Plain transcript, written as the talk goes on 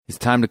It's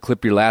time to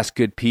clip your last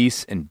good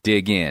piece and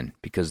dig in,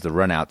 because the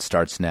RunOut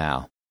starts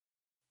now.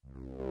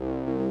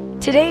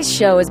 Today's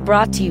show is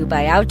brought to you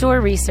by Outdoor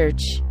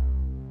Research.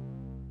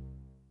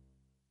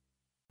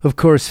 Of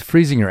course,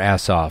 freezing your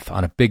ass off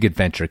on a big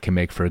adventure can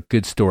make for a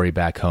good story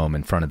back home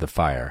in front of the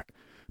fire,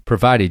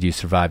 provided you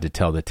survive to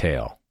tell the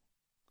tale.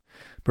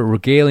 But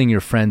regaling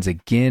your friends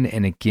again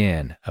and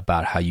again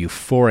about how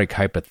euphoric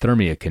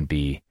hypothermia can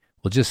be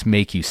will just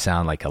make you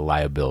sound like a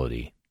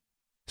liability.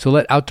 So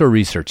let Outdoor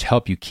Research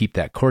help you keep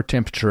that core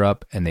temperature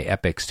up and the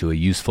epics to a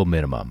useful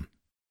minimum.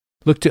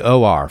 Look to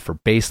OR for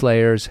base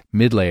layers,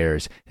 mid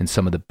layers, and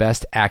some of the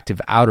best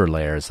active outer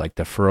layers like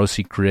the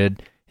Feroci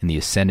Grid and the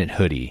Ascendant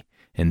Hoodie,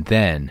 and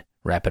then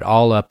wrap it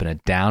all up in a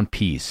down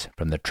piece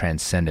from the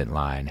Transcendent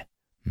line.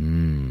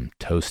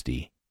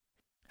 Toasty.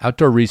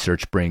 Outdoor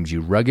Research brings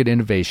you rugged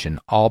innovation,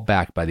 all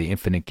backed by the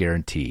Infinite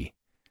Guarantee.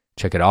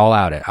 Check it all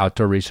out at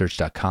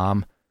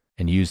outdoorresearch.com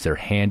and use their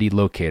handy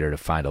locator to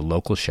find a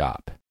local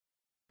shop.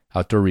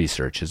 Outdoor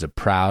Research is a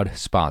proud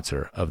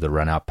sponsor of the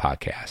RunOut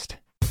podcast.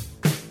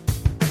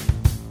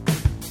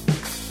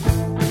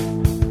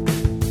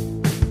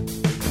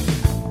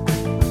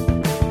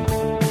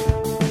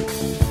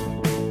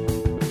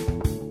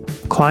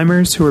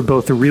 Climbers who are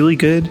both really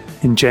good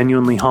and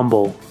genuinely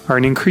humble are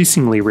an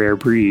increasingly rare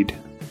breed,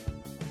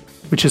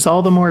 which is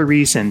all the more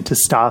reason to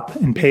stop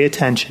and pay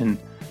attention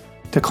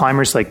to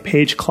climbers like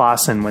Paige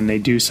Claassen when they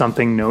do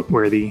something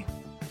noteworthy,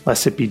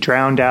 lest it be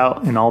drowned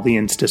out in all the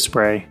Insta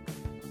spray.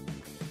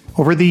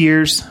 Over the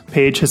years,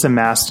 Paige has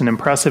amassed an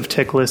impressive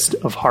tick list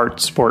of hard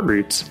sport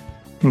routes,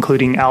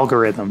 including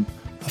Algorithm,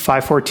 a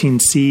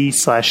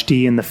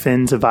 514C/D in the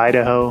Fins of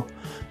Idaho,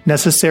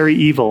 Necessary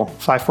Evil,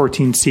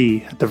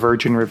 514C at the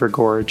Virgin River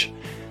Gorge,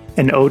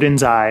 and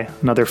Odin's Eye,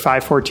 another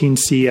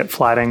 514C at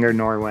Flatanger,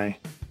 Norway.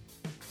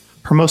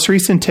 Her most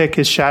recent tick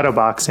is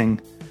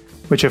Shadowboxing,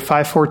 which at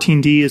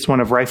 514D is one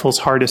of Rifle's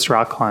hardest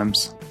rock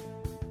climbs.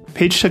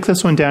 Paige took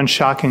this one down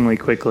shockingly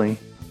quickly.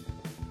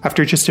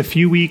 After just a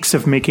few weeks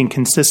of making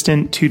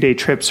consistent 2-day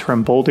trips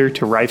from Boulder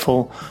to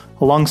Rifle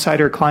alongside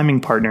her climbing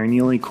partner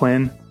Neely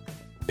Quinn,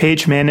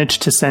 Paige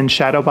managed to send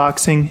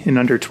Shadowboxing in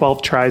under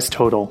 12 tries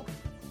total.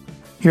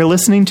 You're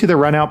listening to the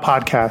RunOut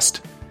podcast.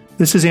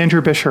 This is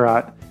Andrew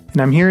Bisharat, and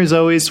I'm here as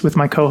always with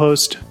my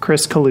co-host,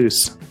 Chris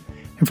Kalous.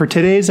 And for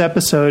today's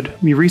episode,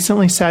 we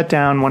recently sat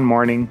down one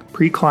morning,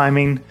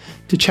 pre-climbing,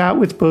 to chat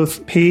with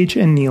both Paige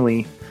and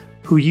Neely,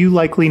 who you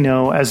likely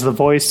know as the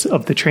voice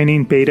of the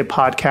Training Beta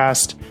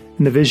podcast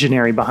and the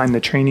visionary behind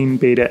the Training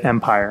Beta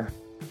empire.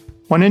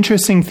 One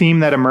interesting theme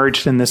that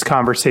emerged in this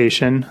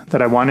conversation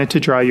that I wanted to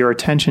draw your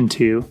attention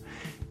to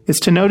is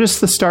to notice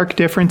the stark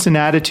difference in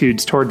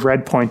attitudes toward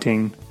red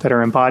pointing that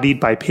are embodied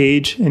by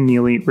Paige and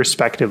Neely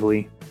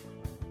respectively.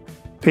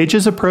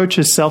 Paige's approach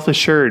is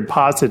self-assured,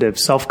 positive,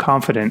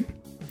 self-confident.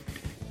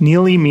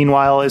 Neely,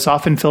 meanwhile, is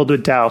often filled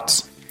with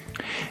doubts,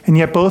 and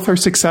yet both are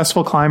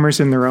successful climbers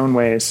in their own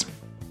ways.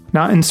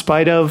 Not in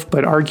spite of,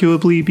 but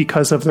arguably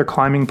because of their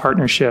climbing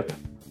partnership.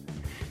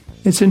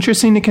 It's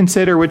interesting to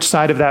consider which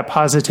side of that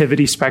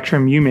positivity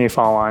spectrum you may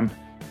fall on,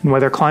 and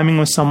whether climbing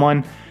with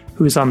someone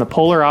who is on the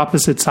polar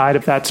opposite side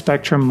of that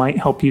spectrum might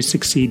help you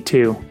succeed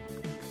too.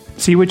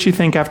 See what you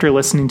think after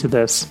listening to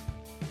this.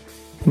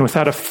 And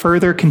without a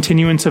further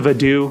continuance of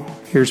ado,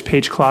 here's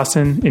Paige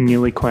Claassen and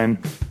Neely Quinn.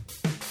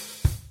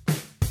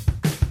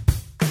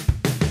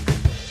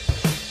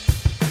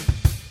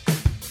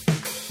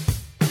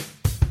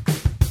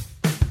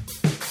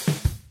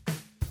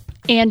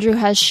 Andrew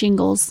has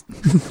shingles.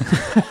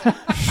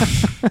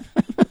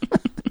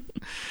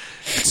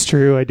 It's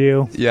true, I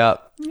do. Yeah.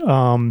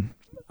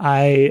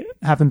 I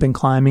haven't been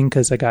climbing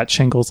because I got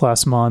shingles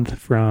last month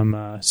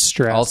from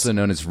stress. Also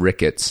known as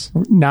rickets.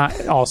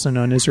 Not also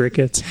known as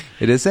rickets.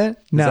 It isn't?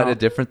 No. Is that a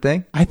different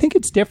thing? I think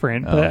it's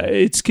different, but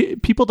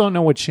people don't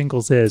know what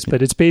shingles is,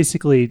 but it's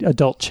basically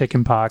adult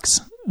chicken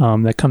pox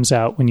that comes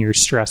out when you're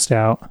stressed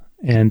out.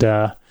 And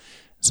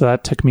so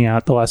that took me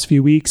out the last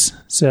few weeks.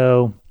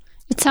 So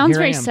it sounds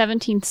very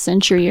 17th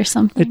century or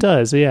something. It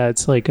does. Yeah.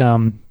 It's like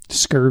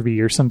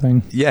scurvy or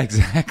something. Yeah,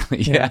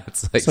 exactly. Yeah.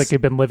 It's like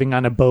they've been living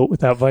on a boat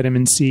without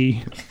vitamin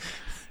C.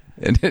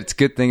 And it's a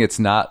good thing it's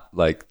not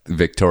like the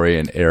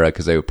Victorian era,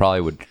 because they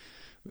probably would,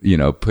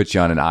 put you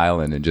on an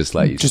island and just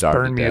let you starve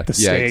burn me to at the death.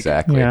 Yeah, stake.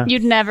 exactly. Yeah.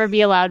 You'd never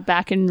be allowed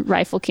back in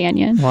Rifle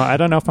Canyon. Well, I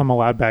don't know if I'm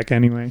allowed back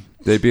anyway.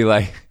 They'd be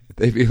like,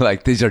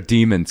 these are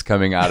demons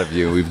coming out of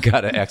you. We've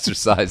got to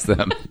exorcise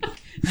them.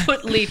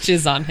 Put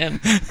leeches on him.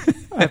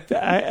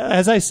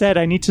 As I said,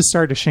 I need to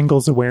start a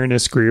shingles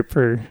awareness group,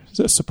 a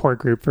support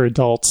group for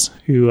adults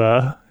who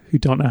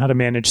don't know how to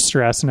manage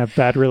stress and have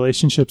bad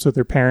relationships with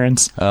their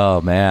parents.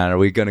 Oh man, are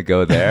we going to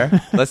go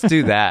there? Let's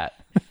do that.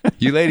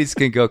 You ladies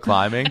can go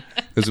climbing,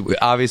 because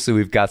obviously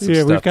we've got some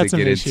stuff to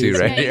get into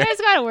right here. You guys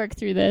got to work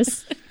through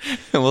this.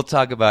 And we'll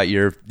talk about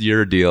your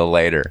deal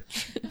later,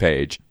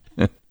 Paige.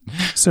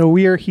 So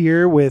we are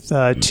here with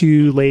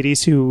two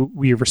ladies who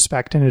we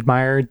respect and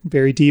admire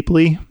very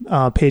deeply,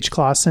 Paige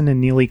Claassen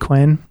and Neely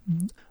Quinn.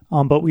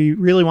 But we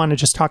really want to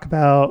just talk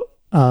about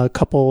a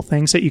couple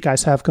things that you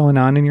guys have going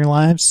on in your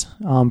lives.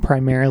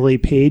 Primarily,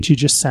 Paige, you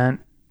just sent,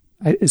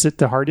 is it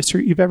the hardest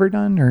route you've ever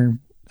done, or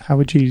how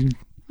would you?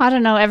 I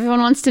don't know.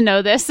 Everyone wants to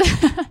know this.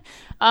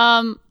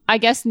 I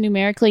guess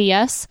numerically,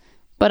 yes,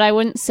 but I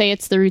wouldn't say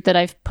it's the route that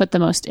I've put the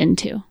most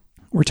into.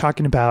 We're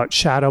talking about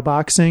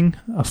shadowboxing,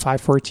 a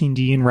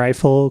 514D in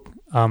rifle,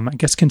 I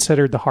guess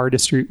considered the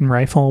hardest route in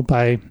rifle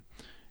by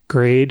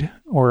grade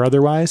or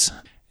otherwise.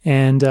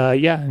 And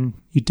and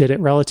you did it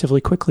relatively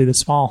quickly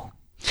this fall.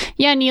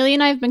 Yeah, Neely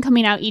and I have been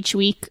coming out each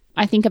week,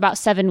 I think about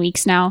 7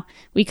 weeks now.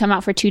 We come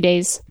out for 2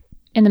 days.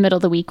 In the middle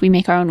of the week, we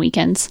make our own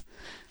weekends.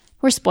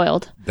 We're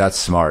spoiled. That's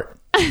smart.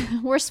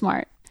 We're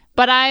smart.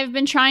 But I've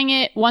been trying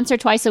it once or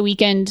twice a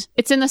weekend.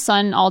 It's in the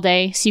sun all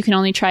day, so you can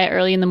only try it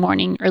early in the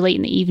morning or late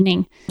in the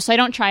evening. So I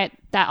don't try it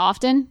that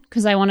often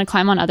because I want to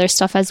climb on other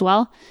stuff as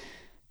well.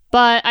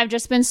 But I've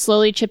just been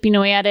slowly chipping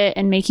away at it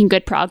and making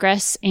good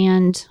progress.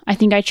 And I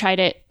think I tried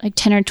it like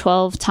 10 or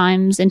 12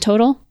 times in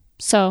total.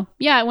 So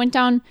yeah, it went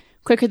down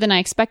quicker than I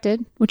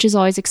expected, which is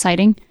always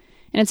exciting.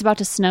 And it's about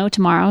to snow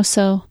tomorrow,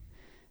 so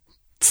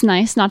it's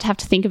nice not to have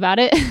to think about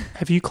it.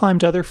 Have you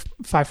climbed other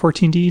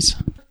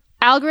 514Ds?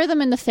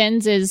 Algorithm in the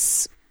fins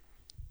is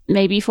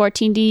maybe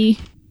 14D.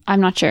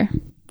 I'm not sure.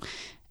 You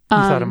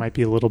thought it might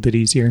be a little bit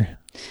easier.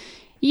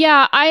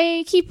 Yeah,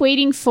 I keep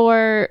waiting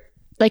for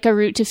like a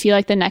route to feel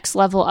like the next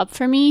level up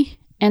for me,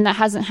 and that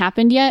hasn't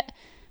happened yet.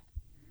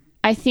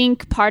 I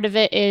think part of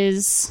it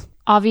is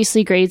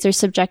obviously grades are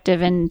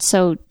subjective, and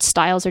so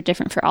styles are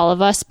different for all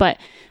of us, but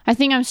I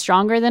think I'm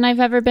stronger than I've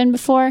ever been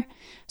before,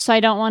 so I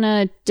don't want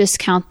to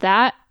discount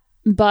that.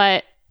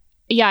 But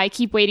yeah, I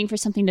keep waiting for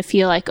something to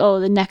feel like, oh,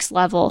 the next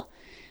level.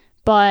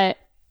 But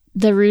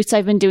the routes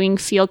I've been doing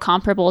feel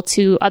comparable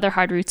to other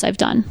hard routes I've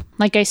done.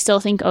 Like, I still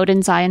think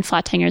Odin's Eye and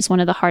Flat Hanger is one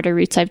of the harder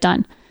routes I've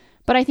done.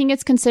 But I think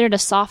it's considered a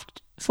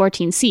soft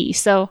 14C,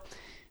 so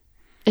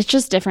it's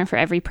just different for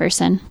every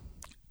person.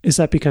 Is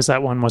that because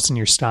that one wasn't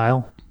your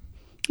style?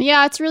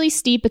 Yeah, it's really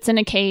steep. It's in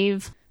a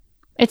cave.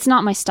 It's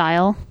not my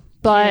style,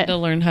 but You had to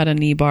learn how to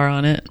knee bar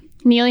on it.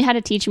 Neely had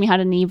to teach me how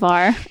to knee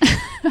bar.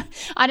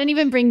 I didn't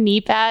even bring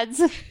knee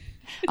pads.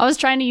 I was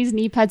trying to use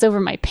knee pads over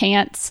my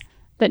pants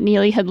that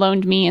Neely had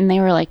loaned me, and they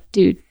were like,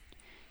 dude,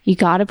 you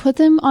got to put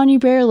them on your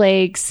bare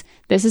legs.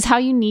 This is how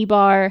you knee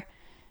bar.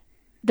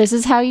 This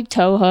is how you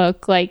toe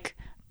hook. Like,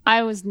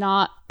 I was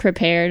not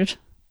prepared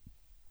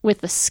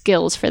with the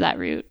skills for that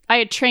route. I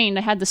had trained,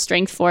 I had the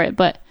strength for it,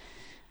 but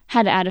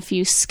had to add a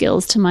few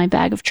skills to my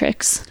bag of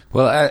tricks.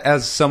 Well,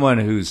 as someone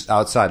who's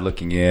outside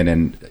looking in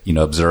and, you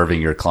know,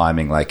 observing your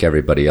climbing like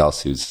everybody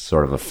else who's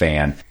sort of a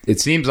fan,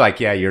 it seems like,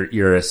 yeah,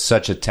 you're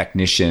such a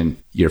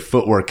technician. Your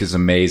footwork is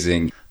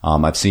amazing.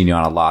 I've seen you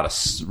on a lot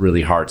of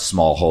really hard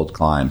small hold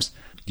climbs.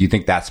 Do you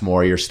think that's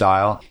more your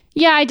style?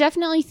 Yeah, I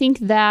definitely think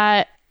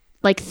that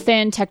like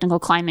thin technical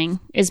climbing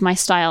is my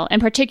style,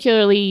 and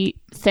particularly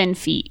thin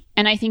feet.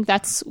 And I think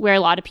that's where a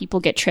lot of people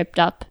get tripped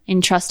up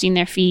in trusting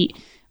their feet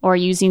or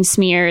using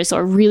smears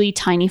or really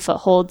tiny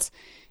footholds.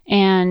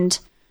 And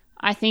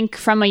I think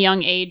from a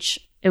young age,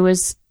 it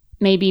was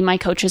maybe my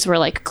coaches were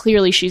like,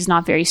 clearly she's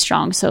not very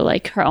strong, so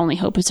like her only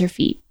hope is her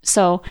feet.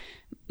 So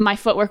my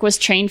footwork was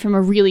trained from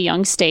a really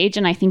young stage,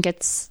 and I think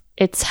it's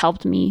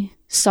helped me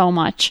so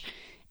much.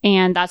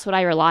 And that's what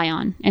I rely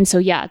on. And so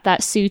yeah,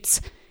 that suits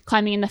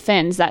climbing in the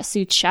fins, that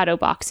suits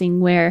shadowboxing,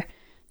 where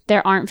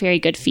there aren't very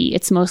good feet.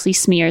 It's mostly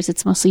smears.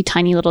 It's mostly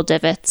tiny little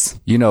divots.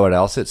 You know what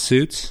else it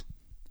suits?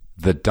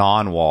 The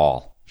Dawn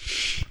Wall.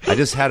 I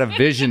just had a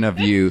vision of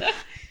you,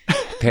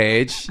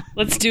 Paige.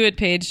 Let's do it,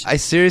 Paige. I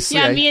seriously...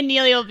 Yeah, me and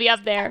Neely will be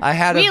up there.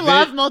 We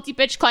love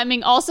multi-pitch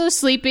climbing. Also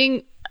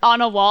sleeping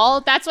on a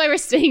wall. That's why we're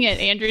staying at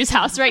Andrew's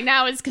house right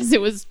now, is because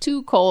it was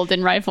too cold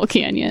in Rifle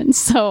Canyon.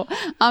 So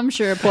I'm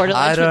sure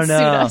Portaledge would suit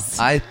us.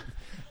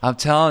 I'm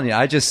telling you,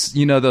 I just,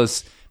 you know,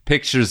 those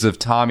pictures of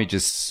Tommy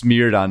just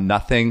smeared on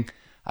nothing.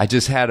 I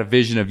just had a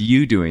vision of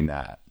you doing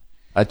that.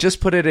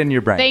 Just put it in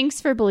your brain. Thanks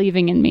for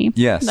believing in me.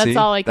 Yeah, that's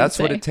all I can that's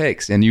say. what it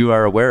takes, and you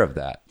are aware of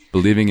that,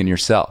 believing in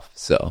yourself.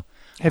 So,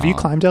 have you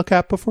climbed El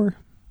Cap before?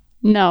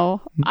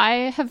 No,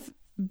 I have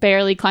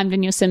barely climbed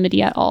in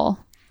Yosemite at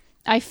all.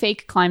 I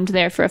fake climbed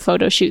there for a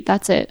photo shoot.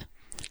 That's it.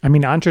 I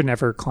mean, Andra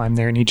never climbed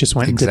there, and he just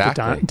went and did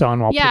the Dawn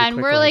Wall. Yeah, and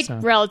quickly, we're like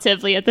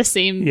relatively at the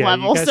same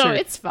level, so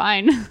it's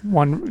fine.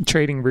 One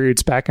trading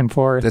routes back and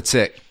forth. That's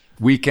it.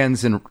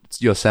 Weekends in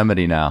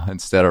Yosemite now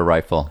instead of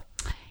Rifle.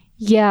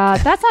 Yeah,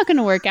 that's not going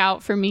to work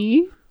out for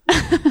me.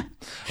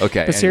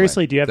 Okay. But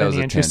seriously, do you have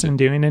any interest in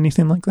doing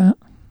anything like that?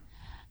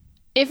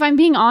 If I'm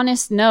being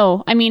honest,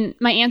 no. I mean,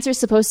 my answer is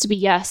supposed to be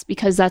yes,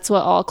 because that's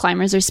what all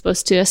climbers are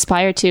supposed to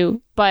aspire to.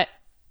 But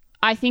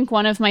I think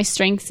one of my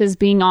strengths is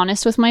being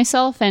honest with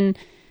myself and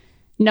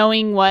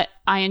knowing what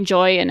I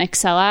enjoy and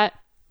excel at.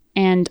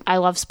 And I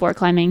love sport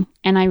climbing,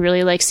 and I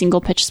really like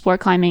single pitch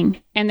sport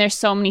climbing. And there's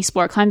so many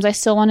sport climbs I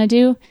still want to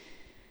do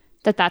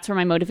that's where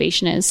my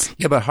motivation is.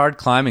 Yeah, but hard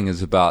climbing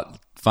is about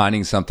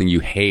finding something you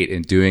hate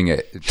and doing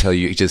it until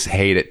you just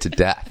hate it to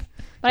death.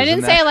 But I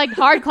didn't say I liked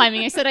hard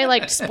climbing. I said I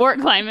liked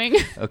sport climbing.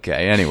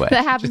 Okay, anyway.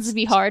 That happens to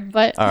be hard,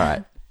 but all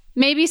right.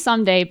 Maybe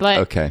someday. But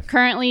okay.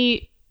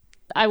 Currently,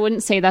 I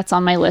wouldn't say that's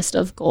on my list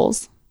of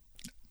goals.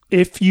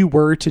 If you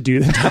were to do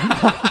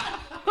the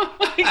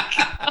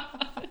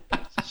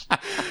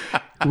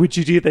would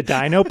you do the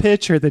dino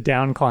pitch or the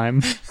down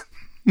climb?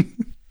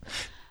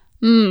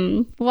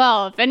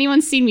 Well, if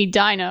anyone's seen me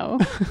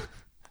dyno,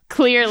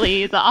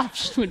 clearly the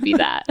option would be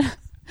that.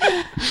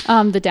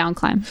 The down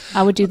climb.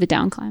 I would do the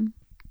down climb.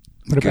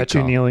 What about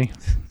you, Neely?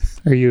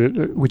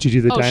 Would you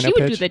do the dino pitch? She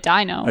would do the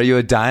dino. Are you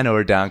a dino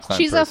or down climb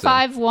She's person? a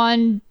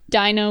 5'1"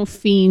 dino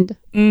fiend.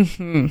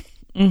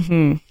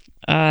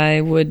 I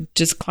would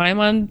just climb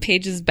on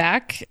Paige's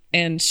back,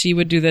 and she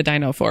would do the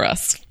dino for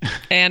us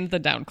and the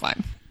down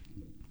climb.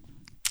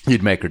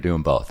 You'd make her do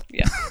them both.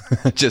 Yeah.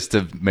 Just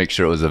to make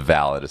sure it was a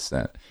valid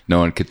ascent. No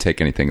one could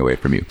take anything away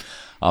from you.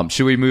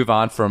 Should we move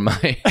on from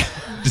my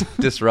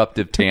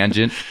disruptive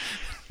tangent?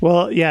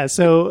 Well, yeah.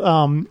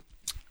 So,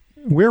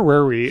 where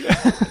were we?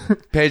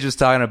 Paige was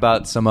talking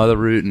about some other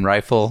route and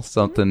rifle,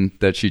 something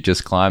that she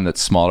just climbed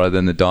that's smaller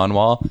than the Dawn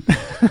Wall.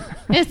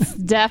 It's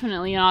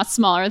definitely not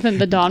smaller than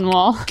the Dawn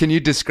Wall. Can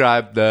you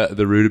describe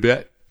the route a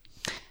bit?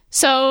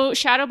 So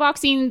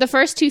shadowboxing, the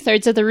first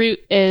 2/3 of the route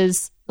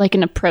is like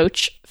an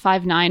approach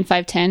 5'9",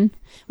 5'10",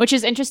 which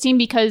is interesting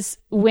because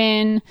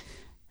when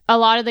a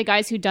lot of the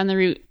guys who'd done the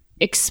route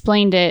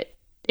explained it,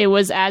 it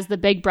was as the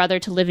big brother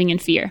to living in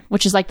fear,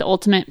 which is like the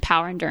ultimate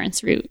power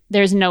endurance route.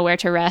 There's nowhere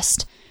to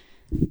rest,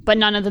 but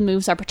none of the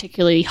moves are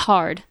particularly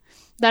hard.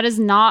 That is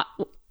not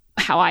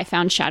how I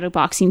found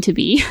shadowboxing to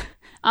be.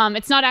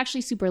 It's not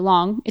actually super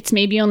long. It's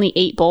maybe only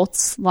 8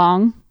 bolts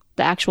long,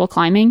 the actual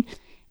climbing.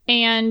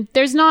 And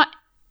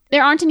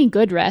there aren't any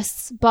good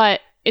rests,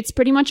 but it's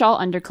pretty much all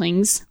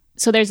underclings.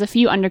 So there's a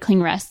few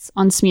undercling rests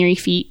on smeary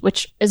feet,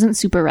 which isn't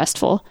super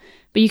restful,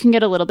 but you can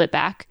get a little bit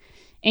back.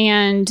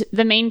 And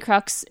the main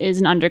crux is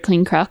an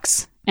undercling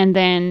crux. And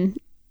then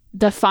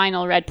the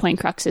final red point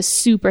crux is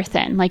super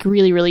thin, like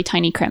really, really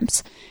tiny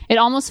crimps. It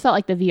almost felt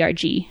like the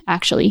VRG,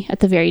 actually,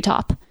 at the very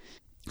top.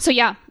 So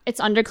yeah,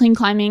 it's undercling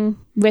climbing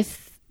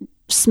with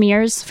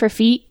smears for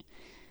feet.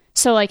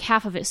 So like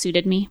half of it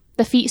suited me.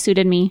 The feet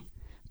suited me.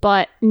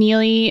 But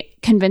Neely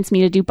convinced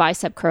me to do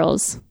bicep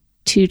curls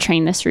to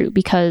train this route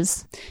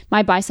because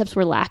my biceps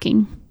were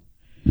lacking.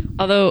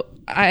 Although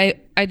I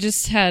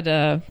just had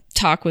a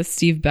talk with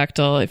Steve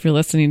Bechtel. If you're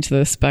listening to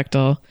this,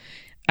 Bechtel,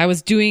 I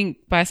was doing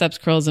biceps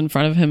curls in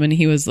front of him and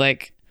he was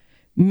like,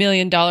 $1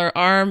 million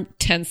arm,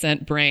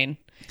 10-cent brain.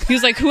 He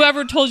was like,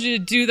 whoever told you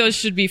to do those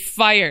should be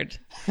fired.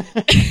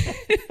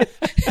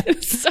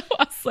 So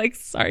I was like,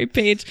 sorry,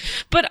 Paige.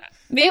 But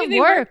maybe they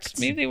worked.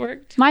 Maybe they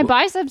worked. My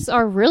biceps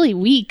are really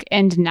weak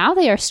and now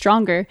they are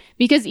stronger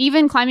because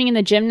even climbing in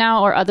the gym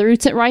now or other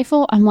routes at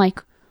rifle, I'm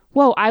like,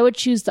 whoa, I would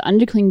choose the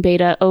undercling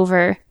beta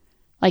over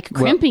like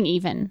crimping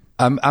even.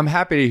 I'm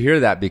happy to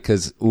hear that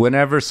because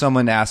whenever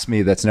someone asks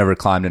me that's never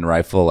climbed in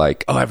rifle,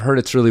 like, oh, I've heard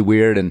it's really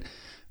weird and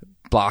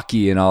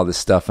blocky and all this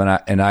stuff.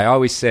 And I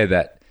always say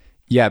that,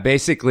 yeah,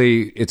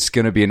 basically it's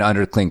going to be an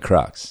undercling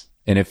crux.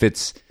 And if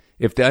the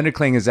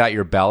undercling is at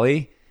your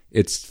belly,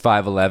 it's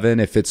 5'11".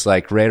 If it's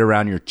like right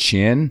around your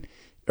chin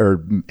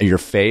or your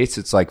face,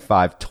 it's like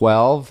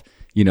 5'12".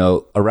 You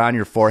know, around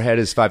your forehead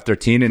is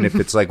 5'13", and if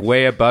it's like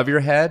way above your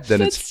head,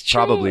 then it's true.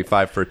 probably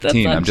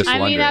 5'14". I'm just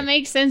wondering. I mean, that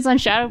makes sense on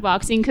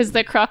shadowboxing because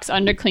the crux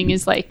undercling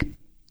is like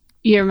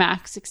your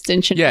max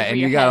extension. Yeah, over and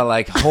your you gotta head.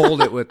 like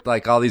hold it with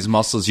like all these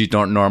muscles you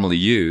don't normally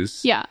use.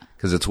 Yeah,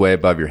 because it's way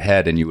above your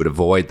head, and you would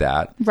avoid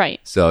that.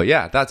 Right. So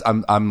yeah,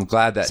 I'm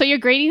glad that. So your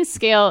grading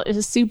scale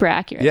is super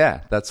accurate.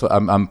 Yeah, that's what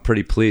I'm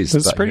pretty pleased.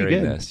 That's about pretty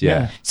hearing good. This.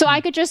 Yeah. So I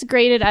could just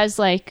grade it as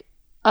like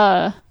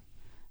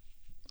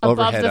above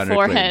Overhead the undercling.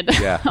 forehead.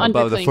 Yeah,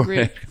 above the undercling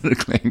forehead route.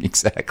 undercling,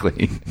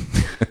 exactly.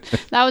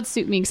 That would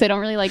suit me because I don't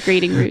really like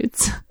grading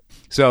routes.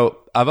 So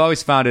I've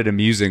always found it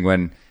amusing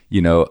when,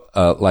 you know,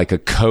 like a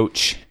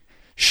coach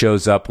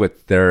shows up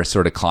with their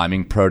sort of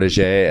climbing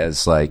protege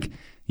as like,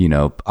 you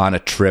know, on a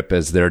trip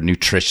as their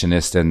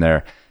nutritionist and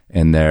their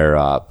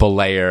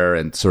belayer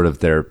and sort of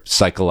their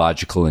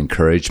psychological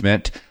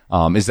encouragement.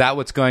 Is that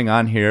what's going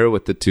on here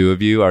with the two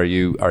of you? Are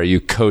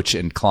you coach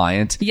and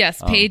client? Yes,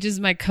 Paige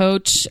is my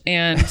coach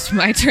and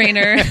my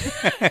trainer.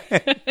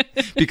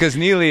 Because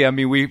Neely, I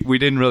mean, we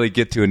didn't really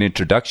get to an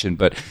introduction,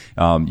 but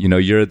you know,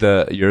 you're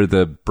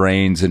the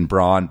brains and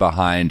brawn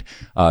behind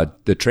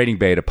the Training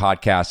Beta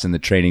podcast and the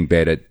Training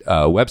Beta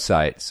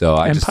website. So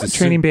I just assume,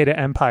 Training Beta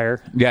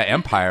Empire. Yeah,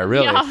 Empire,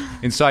 really. Yeah.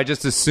 And so I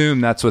just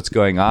assume that's what's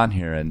going on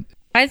here. And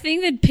I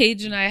think that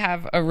Paige and I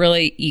have a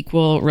really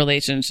equal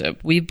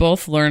relationship. We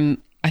both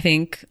learn, I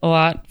think, a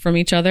lot from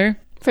each other.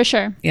 For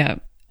sure. Yeah.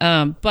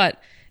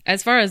 But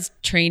as far as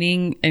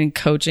training and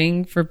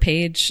coaching for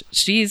Paige,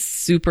 she's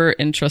super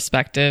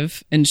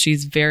introspective and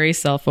she's very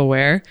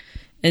self-aware.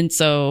 And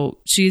so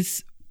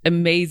she's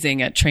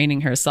amazing at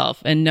training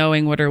herself and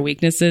knowing what her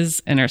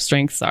weaknesses and her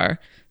strengths are.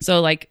 So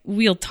like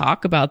we'll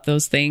talk about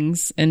those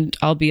things and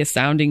I'll be a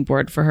sounding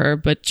board for her.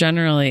 But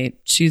generally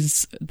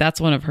that's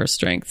one of her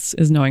strengths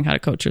is knowing how to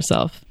coach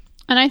herself.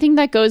 And I think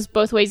that goes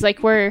both ways.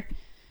 Like we're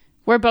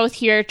both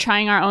here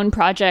trying our own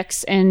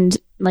projects and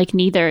like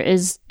neither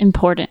is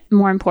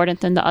more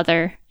important than the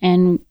other.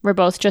 And we're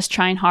both just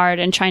trying hard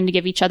and trying to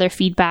give each other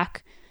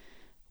feedback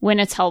when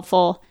it's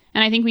helpful.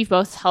 And I think we've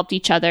both helped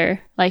each other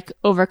like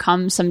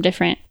overcome some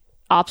different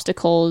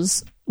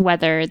obstacles,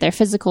 whether they're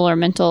physical or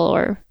mental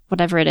or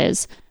whatever it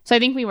is. So I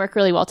think we work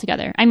really well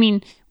together. I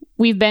mean,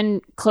 we've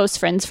been close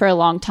friends for a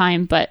long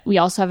time, but we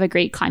also have a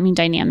great climbing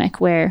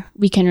dynamic where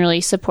we can really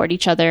support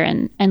each other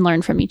and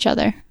learn from each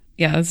other.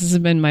 Yeah, this has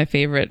been my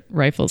favorite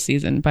rifle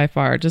season by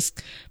far.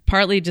 Just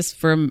partly just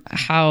from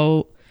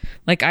how,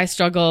 like, I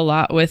struggle a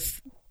lot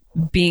with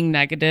being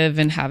negative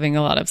and having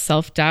a lot of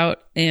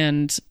self-doubt.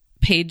 And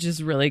Paige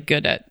is really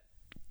good at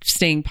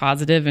staying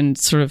positive and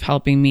sort of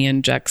helping me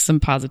inject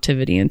some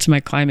positivity into my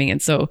climbing.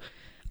 And so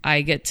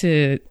I get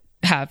to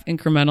have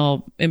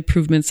incremental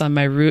improvements on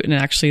my route and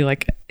actually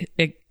like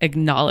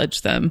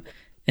acknowledge them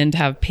and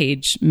have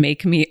Paige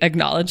make me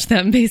acknowledge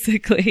them,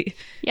 basically.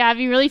 Yeah, it'd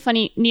be really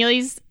funny.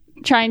 Neely's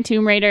trying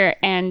Tomb Raider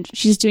and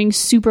she's doing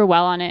super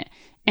well on it.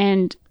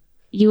 And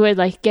you would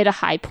like get a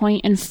high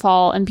point and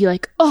fall and be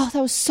like, oh,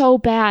 that was so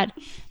bad.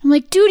 I'm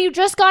like, dude, you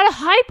just got a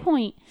high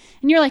point.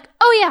 And you're like,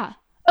 oh yeah,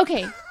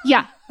 okay,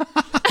 yeah.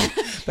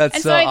 That's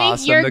and so so I think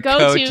awesome. your The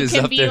go-to coach is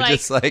can up be there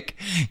like-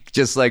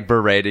 just like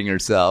berating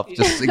herself.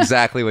 Just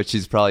exactly what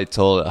she's probably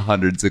told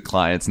hundreds of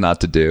clients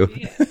not to do.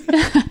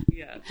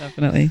 Yeah,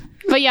 definitely.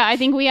 But yeah, I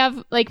think we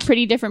have like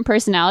pretty different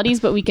personalities,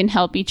 but we can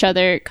help each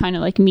other kind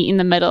of like meet in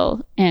the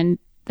middle, and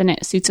then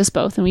it suits us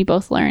both and we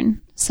both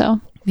learn.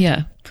 So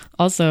Yeah.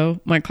 Also,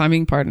 my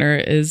climbing partner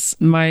is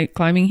my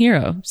climbing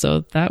hero.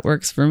 So that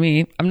works for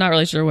me. I'm not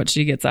really sure what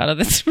she gets out of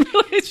this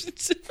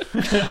relationship.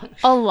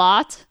 a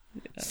lot.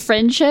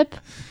 Friendship.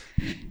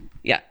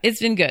 Yeah, it's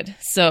been good.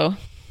 So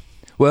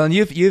Well, and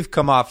you've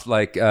come off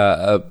like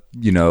I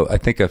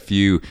think a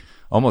few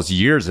almost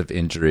years of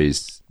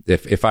injuries,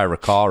 if I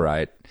recall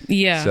right.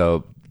 yeah.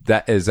 So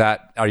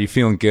are you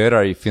feeling good?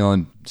 Are you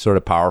feeling sort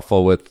of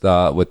powerful with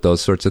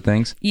those sorts of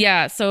things?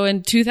 Yeah. So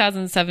in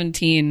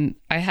 2017,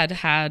 I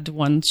had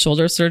one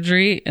shoulder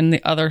surgery and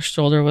the other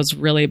shoulder was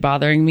really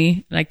bothering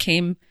me. And I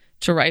came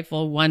to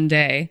rifle one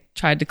day,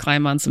 tried to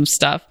climb on some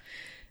stuff.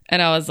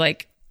 And I was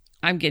like,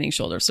 I'm getting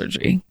shoulder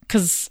surgery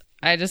because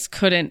I just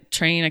couldn't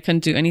train. I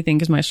couldn't do anything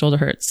because my shoulder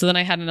hurt. So then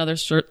I had another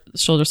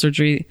shoulder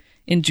surgery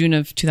in June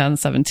of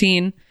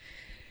 2017.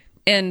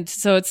 And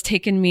so it's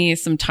taken me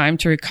some time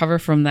to recover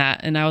from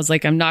that. And I was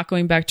like, I'm not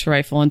going back to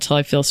rifle until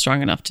I feel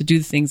strong enough to do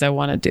the things I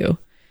want to do.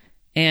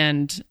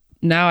 And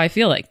now I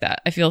feel like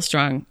that. I feel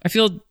strong. I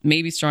feel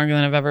maybe stronger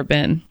than I've ever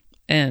been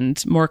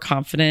and more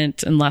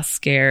confident and less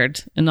scared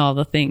and all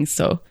the things.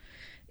 So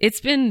it's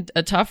been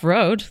a tough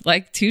road.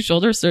 Like 2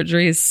 shoulder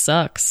surgeries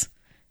sucks.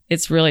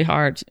 It's really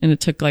hard. And it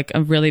took like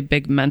a really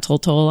big mental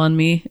toll on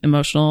me,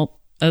 emotional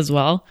as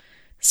well.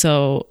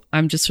 So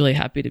I'm just really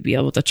happy to be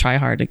able to try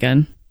hard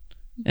again.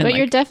 And But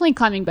you're definitely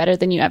climbing better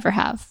than you ever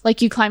have.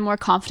 Like you climb more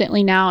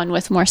confidently now and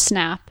with more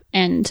snap.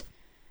 And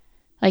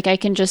like I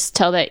can just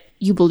tell that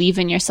you believe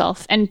in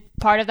yourself. And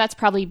part of that's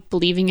probably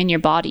believing in your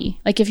body.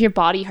 Like if your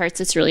body hurts,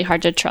 it's really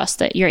hard to trust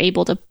that you're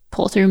able to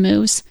pull through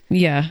moves.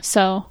 Yeah,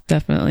 So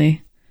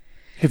definitely.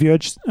 Have you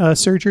had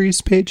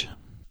surgeries, Paige?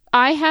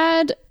 I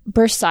had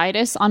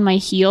bursitis on my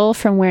heel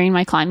from wearing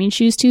my climbing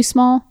shoes too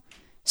small.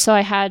 So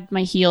I had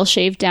my heel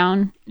shaved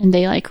down and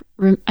they like,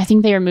 I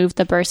think they removed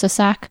the bursa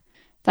sac.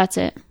 That's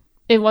it.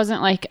 It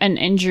wasn't like an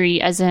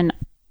injury as in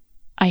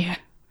I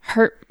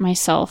hurt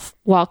myself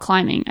while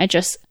climbing. I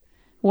just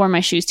wore my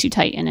shoes too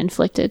tight and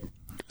inflicted.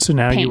 So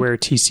now pain. you wear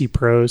TC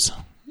Pros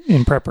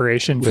in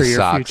preparation for With your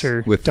socks,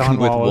 future with Don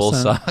wool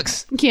Wallace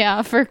socks.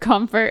 Yeah, for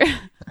comfort.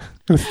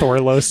 with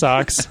Thorlo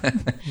socks.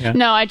 Yeah.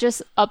 No, I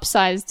just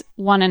upsized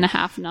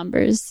 1.5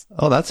 numbers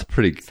Oh, that's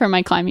for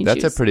my climbing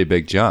shoes. a pretty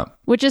big jump.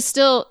 Which is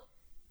still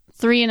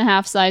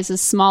 3.5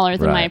 sizes smaller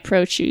than my Right.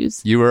 pro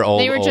shoes. You were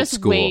old. They were old just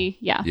school.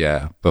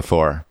 yeah.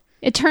 Before.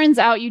 It turns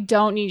out you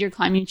don't need your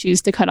climbing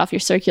shoes to cut off your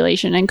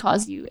circulation and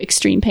cause you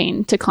extreme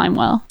pain to climb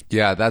well.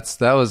 Yeah, that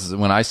was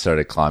when I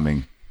started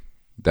climbing.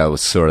 That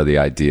was sort of the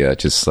idea,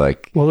 just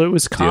like Well, it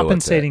was deal with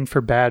compensating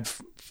for bad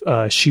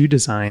shoe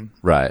design.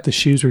 right. The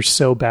shoes were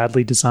so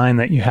badly designed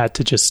that you had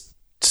to just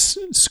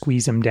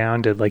squeeze them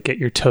down to like get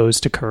your toes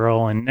to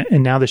curl. And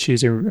now the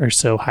shoes are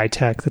so high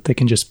tech that they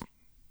can just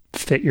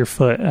fit your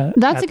foot.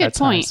 That's a good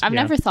point. I've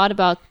never thought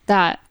about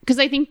that because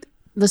I think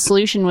the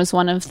solution was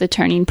one of the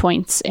turning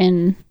points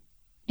in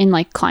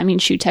like climbing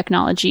shoe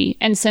technology.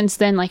 And since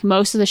then, like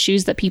most of the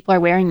shoes that people are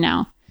wearing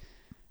now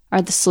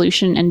are the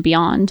solution and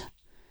beyond,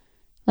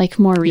 like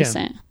more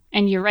recent.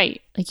 And you're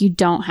right. Like you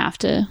don't have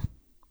to,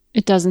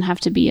 it doesn't have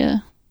to be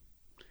a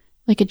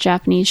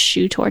Japanese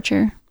shoe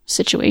torture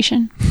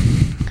situation.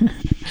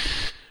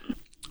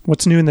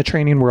 What's new in the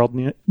training world,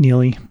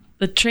 Neely?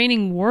 The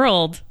training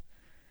world.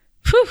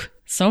 Whew,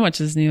 so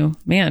much is new.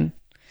 Man,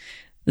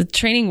 the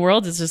training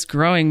world is just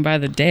growing by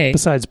the day.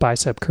 Besides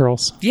bicep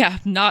curls, Yeah,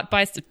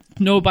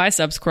 no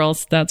biceps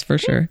curls, that's for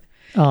sure.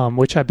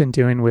 which I've been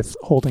doing with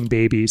holding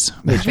babies,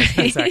 which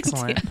is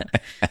excellent.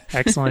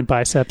 Excellent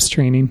biceps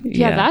training.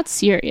 Yeah, Yeah. that's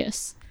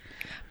serious.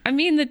 I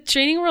mean, the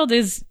training world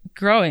is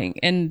growing,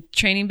 and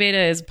training beta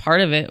is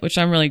part of it, which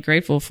I'm really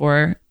grateful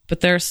for. But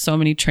there are so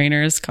many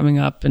trainers coming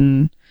up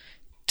and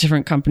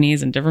different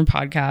companies and different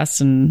podcasts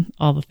and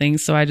all the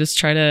things. So I just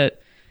try to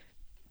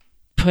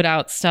put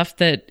out stuff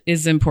that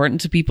is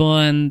important to people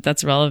and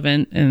that's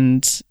relevant,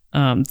 and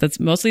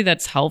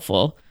that's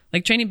helpful.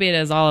 Like training beta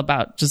is all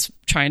about just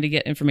trying to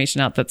get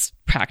information out that's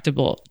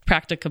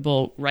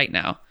practicable right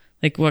now.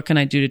 Like, what can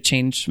I do to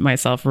change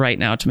myself right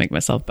now to make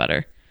myself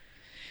better?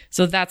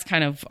 So that's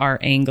kind of our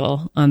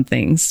angle on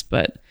things.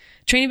 But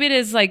training beta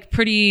is like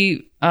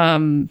pretty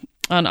on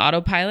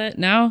autopilot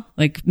now.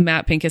 Like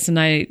Matt Pincus and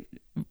I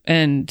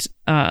and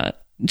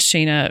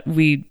Shayna,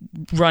 we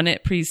run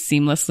it pretty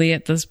seamlessly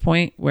at this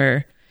point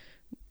where,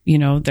 you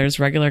know, there's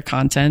regular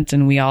content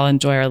and we all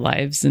enjoy our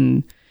lives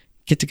and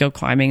get to go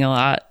climbing a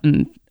lot.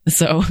 And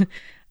so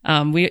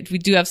we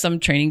do have some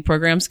training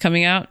programs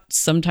coming out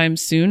sometime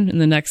soon in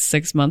the next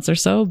 6 months or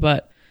so.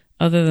 But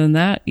other than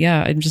that,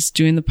 yeah, I'm just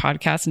doing the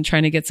podcast and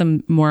trying to get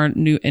some more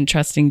new,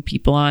 interesting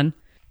people on.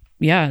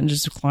 Yeah, and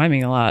just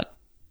climbing a lot,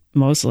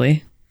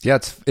 mostly. Yeah,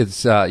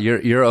 it's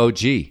you're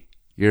OG.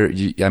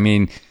 I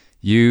mean,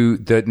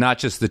 not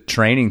just the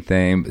training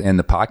thing and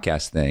the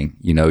podcast thing.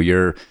 You know,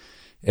 you're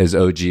as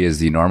OG as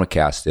the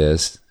Enormocast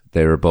is.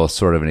 They were both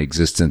sort of in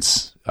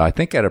existence, I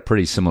think, at a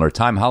pretty similar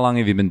time. How long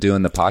have you been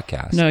doing the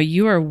podcast? No,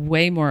 you are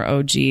way more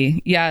OG.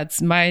 Yeah,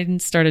 mine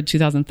started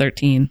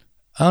 2013.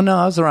 Oh no,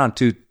 I was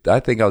around I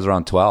think I was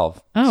around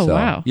 12. Oh, so,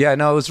 wow. Yeah,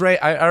 no, it was right.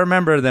 I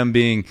remember them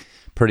being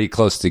pretty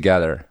close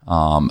together.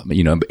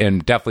 You know,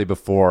 and definitely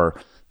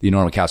before the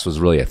Enormocast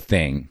was really a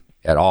thing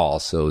at all.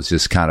 So it was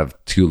just kind of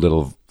two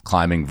little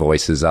climbing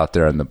voices out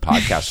there in the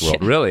podcast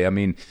world. Really, I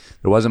mean,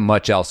 there wasn't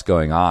much else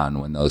going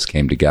on when those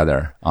came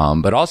together.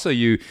 But also,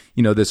 you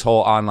know, this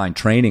whole online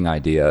training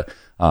idea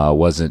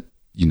wasn't,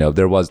 you know,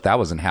 that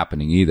wasn't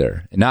happening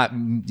either. And not,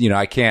 you know,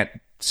 I can't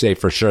say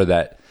for sure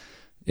that,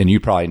 and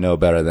you probably know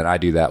better than I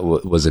do, that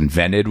was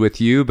invented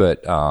with you.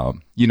 But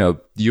you know,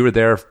 you were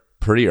there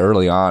pretty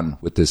early on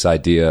with this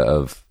idea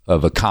of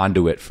a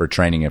conduit for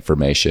training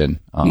information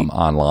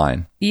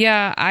online.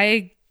 Yeah,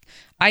 I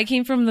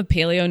came from the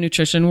paleo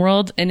nutrition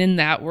world, and in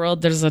that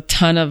world, there's a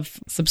ton of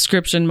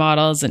subscription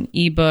models and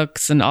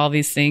ebooks and all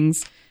these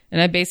things.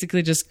 And I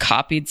basically just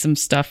copied some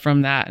stuff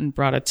from that and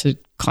brought it to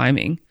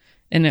climbing,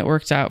 and it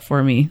worked out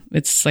for me.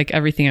 It's like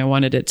everything I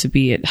wanted it to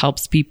be. It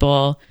helps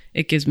people.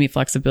 It gives me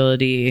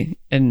flexibility.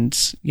 And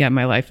yeah,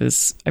 my life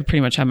I pretty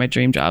much have my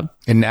dream job.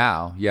 And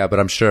now, yeah, but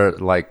I'm sure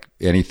like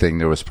anything,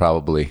 there was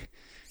probably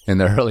in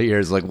the early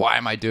years, like, why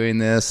am I doing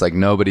this? Like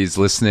nobody's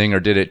listening, or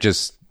did it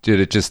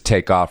just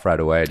take off right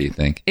away, do you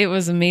think? It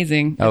was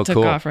amazing. It took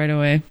off right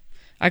away.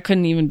 I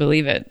couldn't even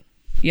believe it.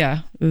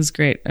 Yeah, it was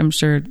great.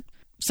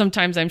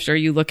 Sometimes I'm sure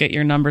you look at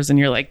your numbers and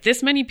you're like,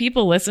 this many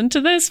people listen to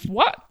this?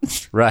 What?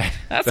 Right.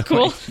 That's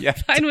cool. Yeah,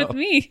 fine with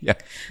me. Yeah.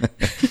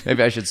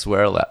 Maybe I should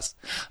swear less.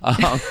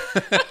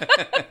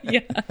 Yeah.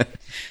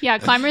 Yeah,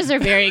 climbers are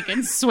very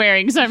good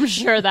swearing, so I'm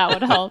sure that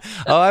would help.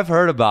 Oh, I've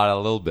heard about it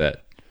a little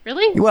bit.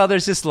 Really? Well,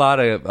 there's just a lot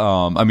of,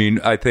 I mean,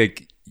 I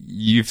think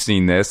you've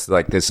seen this,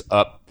 like this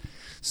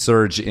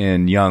upsurge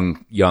in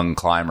young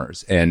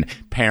climbers and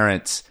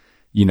parents,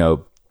 you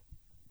know,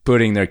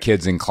 putting their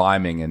kids in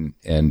climbing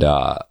and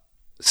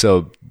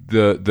so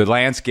the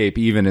landscape,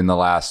 even in the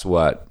last,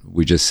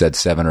 we just said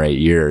 7 or 8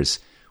 years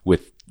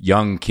with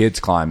young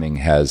kids climbing,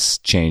 has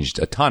changed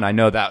a ton. I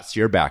know that's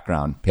your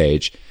background,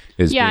 Paige.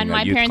 Yeah, and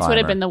my parents would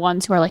have been the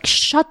ones who are like,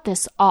 shut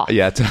this off.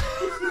 Yeah,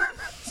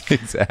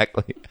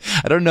 exactly.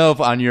 I don't know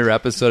if on your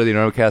episode of the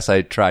Enormocast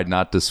I tried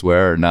not to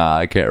swear or not.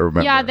 I can't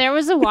remember. Yeah, there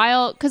was a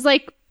while, because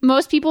like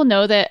most people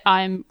know that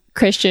I'm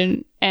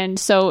Christian, and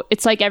so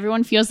it's like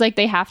everyone feels like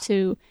they have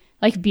to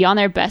like be on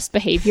their best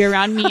behavior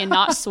around me and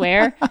not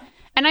swear.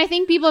 And I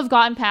think people have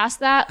gotten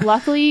past that,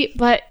 luckily,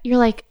 but you're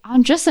like,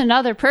 I'm just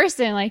another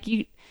person. Like,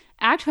 you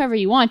act however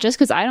you want just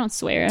because I don't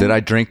swear. Did I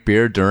drink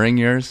beer during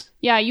yours?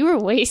 Yeah, you were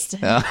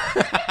wasted.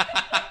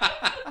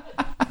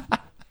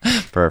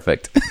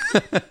 Perfect.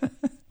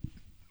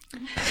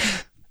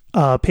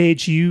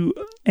 Paige, you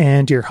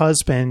and your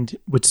husband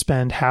would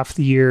spend half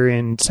the year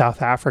in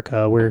South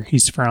Africa, where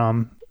he's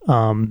from.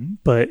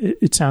 But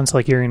it sounds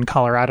like you're in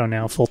Colorado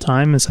now full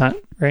time. Is that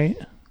right?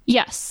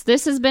 Yes,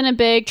 this has been a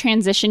big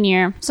transition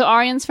year. So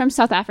Arjan's from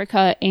South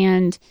Africa,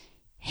 and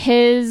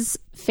his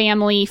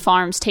family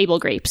farms table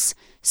grapes.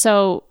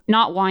 So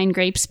not wine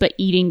grapes, but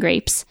eating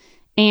grapes.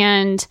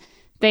 And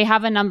they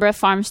have a number of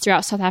farms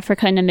throughout South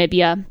Africa and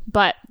Namibia.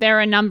 But there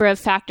are a number of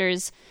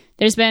factors.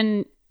 There's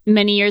been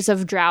many years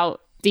of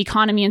drought. The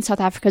economy in South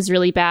Africa is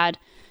really bad.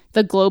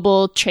 The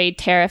global trade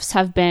tariffs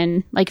have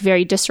been like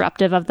very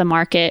disruptive of the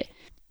market.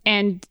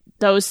 And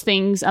those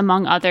things,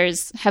 among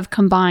others, have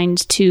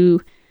combined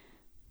to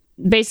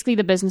basically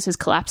the business is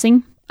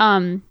collapsing.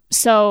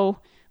 So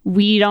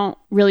we don't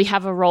really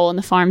have a role in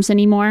the farms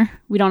anymore.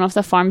 We don't know if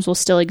the farms will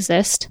still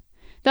exist.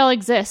 They'll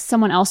exist.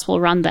 Someone else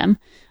will run them.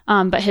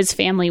 But his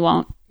family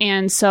won't.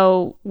 And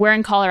so we're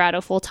in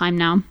Colorado full time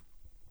now,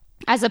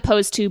 as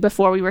opposed to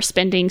before we were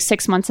spending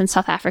 6 months in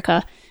South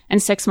Africa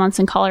and 6 months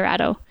in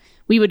Colorado.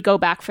 We would go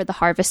back for the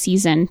harvest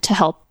season to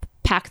help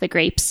pack the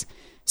grapes.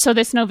 So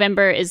this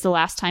November is the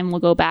last time we'll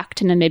go back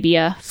to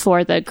Namibia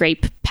for the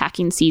grape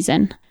packing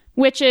season,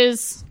 which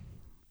is,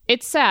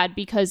 it's sad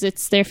because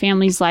it's their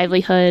family's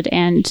livelihood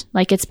and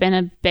like it's been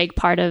a big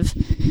part of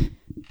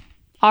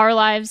our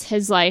lives,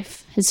 his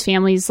life, his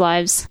family's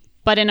lives.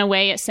 But in a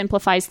way, it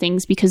simplifies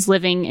things because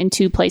living in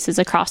two places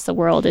across the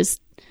world is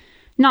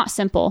not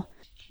simple.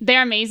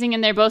 They're amazing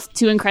and they're both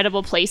two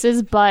incredible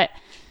places, but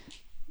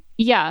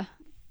yeah,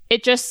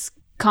 it just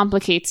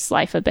complicates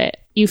life a bit.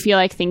 You feel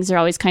like things are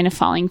always kind of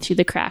falling through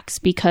the cracks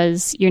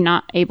because you're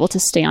not able to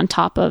stay on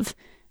top of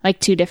like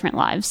two different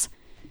lives.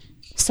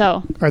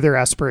 So, are there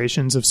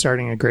aspirations of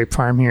starting a grape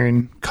farm here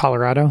in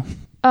Colorado?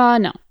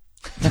 No.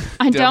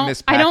 I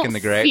don't the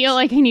grapes? feel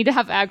like I need to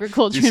have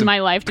agriculture in my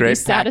life to be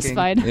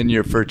satisfied.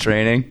 For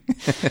training.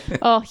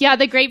 Oh, yeah,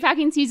 the grape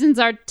packing seasons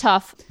are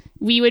tough.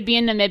 We would be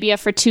in Namibia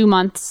for 2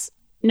 months.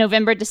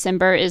 November,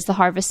 December is the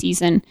harvest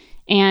season,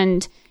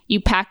 and you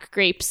pack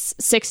grapes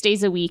 6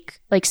 days a week,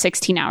 like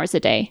 16 hours a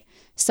day.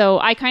 So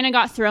I kind of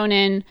got thrown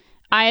in.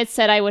 I had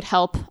said I would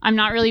help. I'm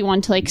not really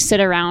one to like sit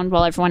around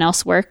while everyone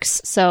else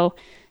works. So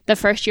the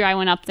first year I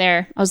went up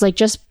there, I was like,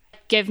 just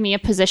give me a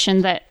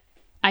position that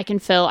I can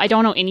fill. I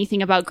don't know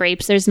anything about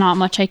grapes. There's not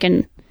much I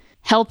can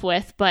help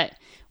with, but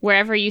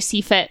wherever you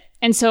see fit.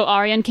 And so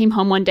Ariane came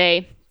home one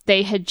day.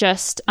 They had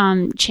just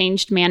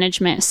changed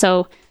management.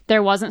 So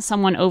there wasn't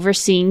someone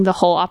overseeing the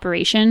whole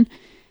operation.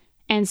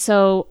 And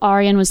so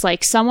Ariane was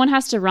like, someone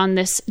has to run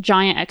this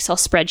giant Excel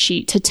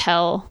spreadsheet to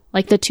tell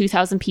like the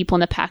 2,000 people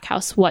in the pack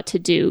house what to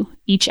do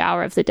each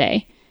hour of the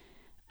day.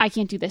 I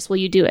can't do this. Will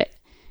you do it?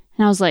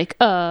 And I was like,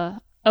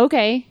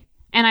 okay.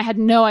 And I had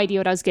no idea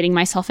what I was getting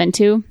myself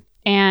into.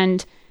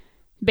 And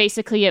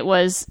basically it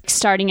was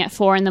starting at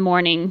 4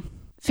 a.m,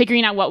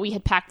 figuring out what we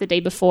had packed the day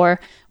before,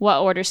 what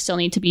orders still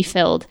need to be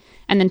filled,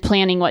 and then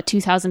planning what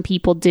 2,000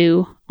 people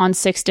do on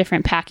 6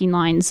 different packing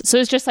lines. So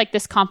it's just like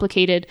this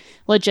complicated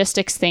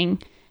logistics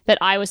thing that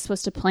I was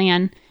supposed to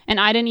plan. And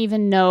I didn't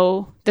even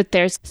know that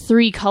there's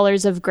 3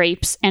 colors of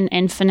grapes and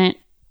infinite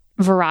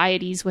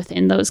varieties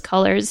within those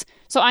colors.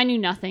 So I knew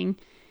nothing.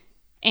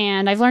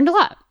 And I've learned a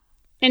lot.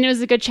 And it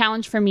was a good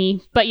challenge for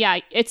me. But yeah,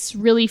 it's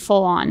really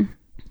full on.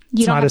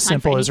 It's not as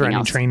simple as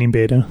running training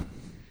beta.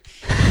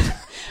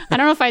 I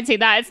don't know if I'd say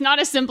that. It's not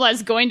as simple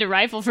as going to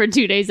rifle for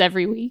 2 days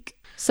every week.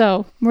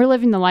 So we're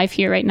living the life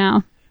here right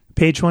now.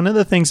 Paige, one of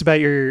the things about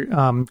your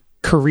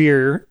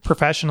career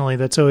professionally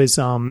that's always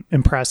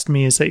impressed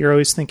me is that you're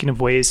always thinking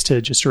of ways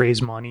to just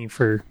raise money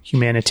for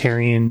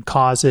humanitarian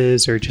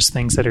causes or just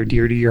things that are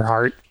dear to your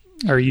heart.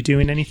 Are you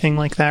doing anything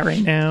like that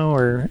right now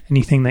or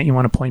anything that you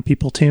want to point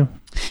people to?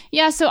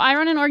 Yeah, so I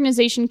run an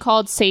organization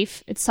called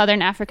SAFE. It's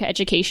Southern Africa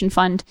Education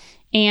Fund.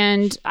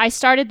 And I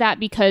started that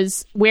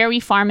because where we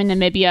farm in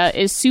Namibia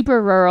is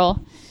super rural.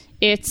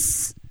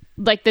 It's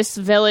like this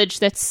village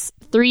that's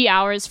 3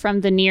 hours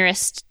from the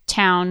nearest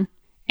town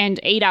and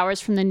 8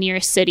 hours from the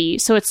nearest city.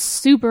 So it's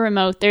super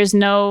remote. There's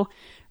no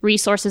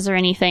resources or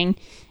anything.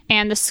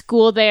 And the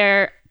school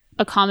there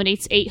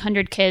accommodates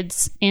 800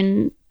 kids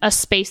in a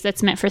space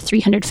that's meant for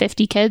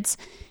 350 kids.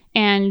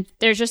 And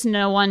there's just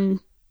no one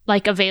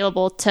like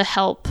available to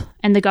help.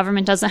 And the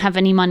government doesn't have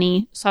any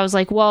money. So I was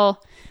like,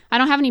 well, I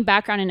don't have any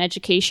background in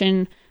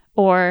education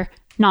or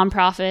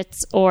nonprofits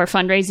or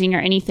fundraising or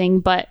anything,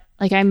 but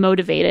like I'm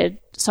motivated.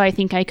 So I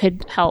think I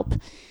could help.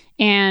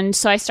 And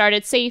so I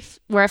started SAFE.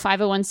 We're a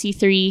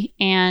 501c3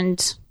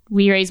 and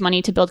we raise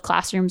money to build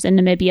classrooms in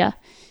Namibia.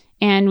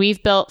 And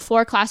we've built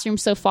 4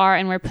 classrooms so far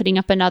and we're putting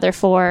up another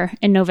 4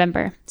 in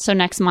November. So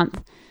next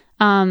month.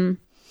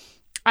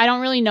 I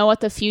don't really know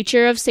what the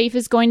future of SAFE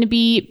is going to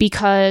be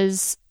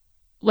because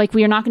like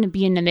we are not going to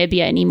be in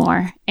Namibia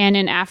anymore. And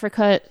in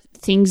Africa,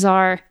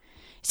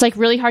 it's like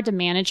really hard to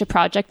manage a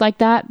project like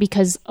that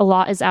because a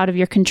lot is out of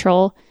your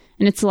control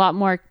and it's a lot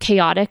more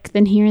chaotic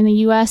than here in the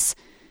US,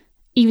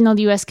 even though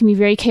the US can be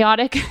very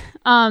chaotic.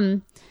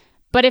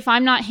 But if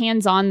I'm not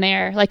hands-on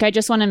there, like I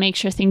just want to make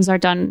sure things are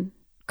done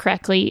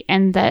correctly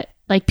and that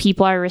like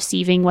people are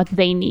receiving what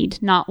they need,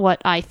 not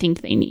what I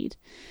think they need.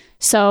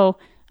 So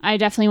I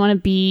definitely want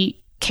to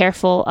be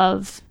careful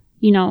of,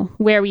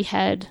 where we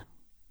head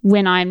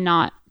when I'm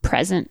not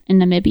present in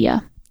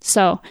Namibia.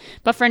 So,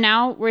 but for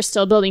now, we're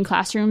still building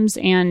classrooms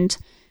and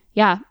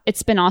yeah,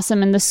 it's been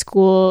awesome. And the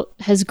school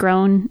has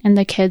grown and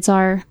the kids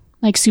are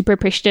like super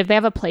appreciative. They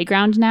have a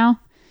playground now,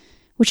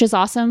 which is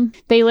awesome.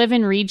 They live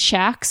in reed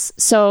shacks.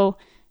 So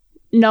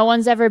no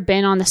one's ever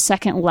been on the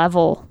second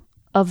level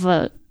of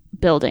a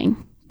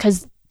building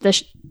because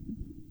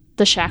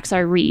the shacks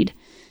are reed.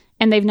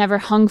 And they've never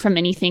hung from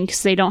anything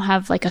because they don't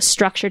have like a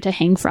structure to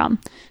hang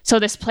from. So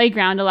this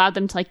playground allowed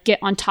them to like get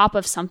on top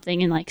of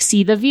something and like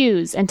see the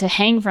views and to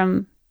hang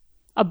from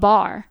a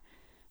bar,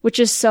 which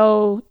is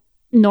so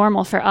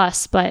normal for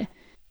us, but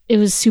it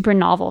was super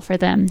novel for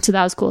them. So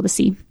that was cool to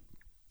see.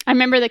 I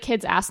remember the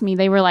kids asked me,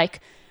 they were like,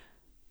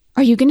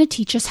 are you going to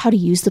teach us how to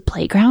use the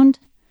playground?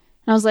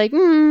 And I was like,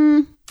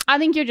 I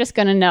think you're just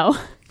going to know.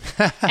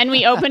 And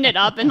we opened it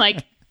up and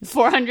like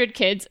 400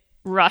 kids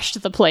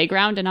rushed the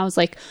playground. And I was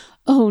like,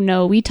 oh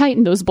no, we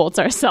tightened those bolts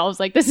ourselves.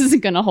 Like this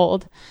isn't going to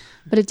hold.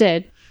 But it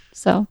did.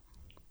 So,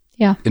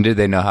 yeah. And did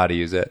they know how to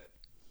use it?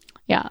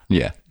 Yeah.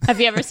 Yeah. Have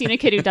you ever seen a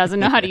kid who doesn't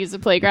know how to use a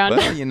playground?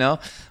 Well,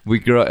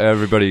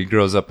 everybody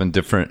grows up in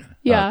different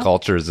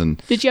cultures.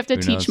 And did you have to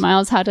teach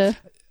Miles how to?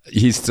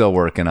 He's still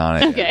working on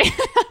it. Okay.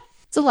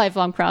 It's a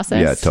lifelong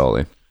process. Yeah,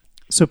 totally.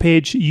 So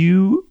Paige,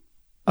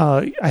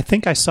 I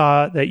think I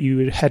saw that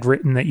you had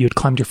written that you had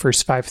climbed your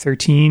first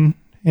 513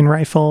 in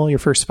rifle, your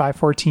first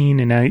 514,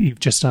 and now you've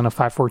just done a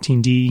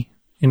 514D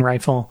in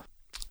rifle.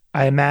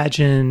 I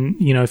imagine,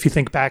 if you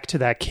think back to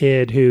that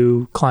kid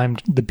who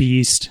climbed the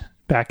beast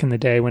back in the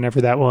day,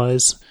 whenever that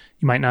was,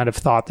 you might not have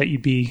thought that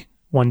you'd be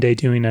one day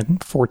doing a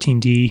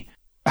 14D.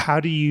 How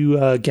do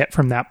you get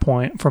from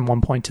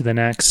one point to the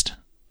next?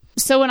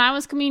 So when I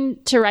was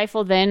coming to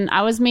rifle then,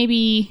 I was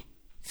maybe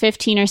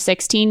 15 or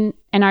 16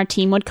 and our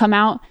team would come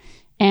out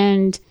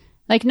and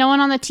like no one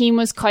on the team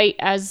was quite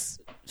as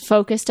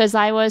focused as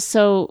I was.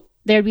 So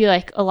there'd be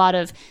like a lot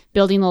of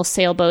building little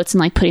sailboats and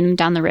like putting them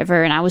down the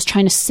river. And I was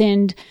trying to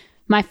send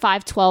my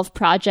 512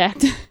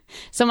 project.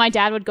 So my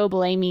dad would go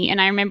belay me.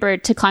 And I remember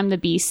to climb the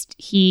beast,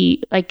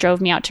 he like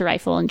drove me out to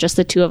rifle and just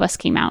the two of us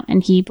came out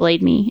and he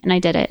belayed me and I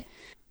did it.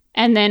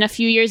 And then a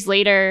few years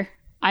later,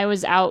 I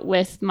was out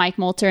with Mike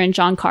Moulter and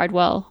John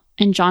Cardwell.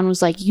 And John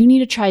was like, you need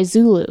to try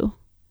Zulu. And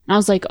I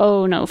was like,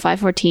 oh no,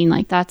 514,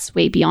 like that's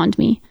way beyond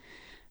me.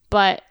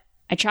 But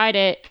I tried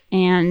it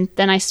and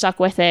then I stuck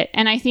with it.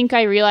 And I think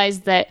I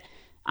realized that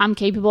I'm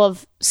capable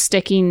of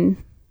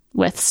sticking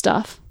with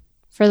stuff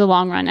for the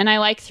long run. And I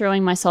like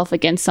throwing myself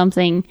against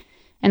something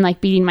and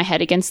like beating my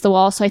head against the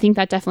wall. So I think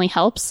that definitely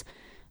helps.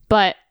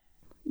 But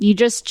you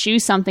just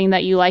choose something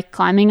that you like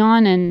climbing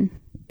on and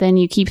then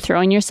you keep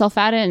throwing yourself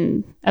at it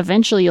and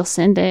eventually you'll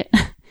send it.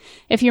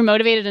 If you're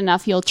motivated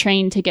enough, you'll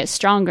train to get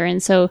stronger.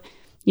 And so,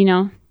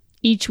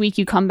 each week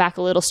you come back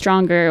a little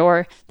stronger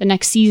or the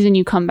next season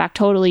you come back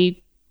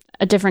totally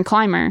a different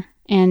climber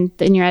and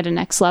then you're at a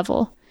next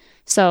level.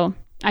 So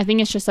I think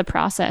it's just a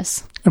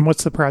process. And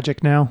what's the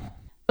project now?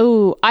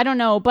 Oh, I don't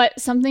know. But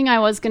something I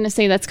was going to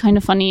say that's kind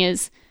of funny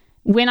is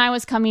when I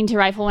was coming to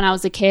rifle when I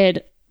was a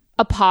kid,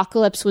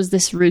 Apocalypse was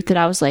this route that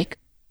I was like,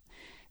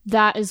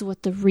 that is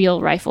what the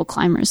real rifle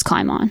climbers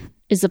climb on,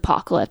 is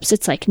Apocalypse.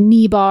 It's like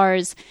knee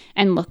bars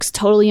and looks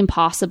totally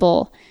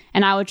impossible.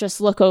 And I would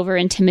just look over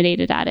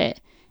intimidated at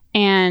it.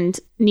 And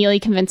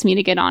Neely convinced me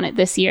to get on it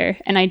this year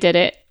and I did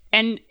it.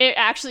 And it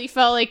actually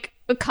felt like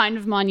a kind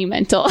of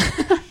monumental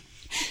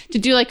to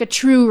do like a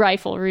true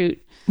rifle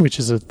route. Which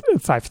is a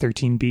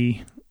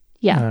 513B.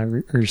 Yeah.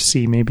 Or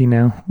C maybe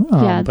now.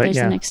 But there's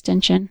an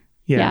extension.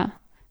 Yeah.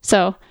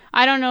 So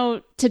I don't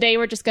know. Today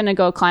we're just going to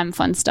go climb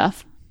fun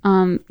stuff.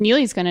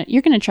 Neely's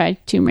you're going to try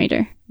Tomb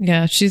Raider.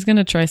 Yeah. She's going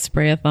to try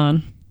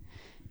Sprayathon.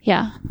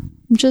 Yeah.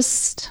 I'm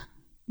just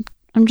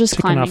Taking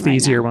climbing off the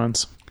easier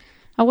ones.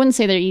 I wouldn't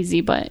say they're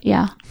easy, but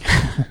yeah.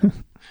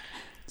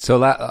 So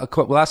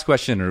last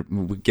question, or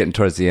we're getting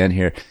towards the end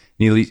here.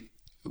 Neely,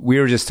 we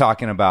were just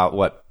talking about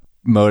what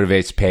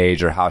motivates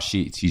Paige or how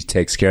she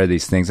takes care of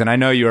these things. And I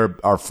know you're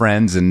our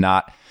friends and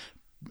not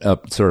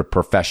sort of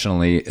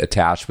professionally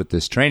attached with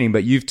this training,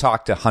 but you've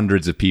talked to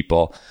hundreds of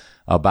people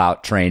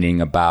about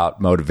training,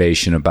 about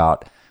motivation,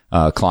 about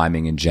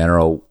climbing in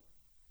general.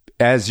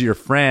 As your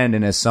friend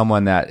and as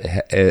someone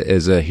that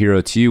is a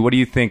hero to you, what do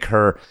you think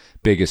her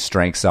biggest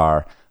strengths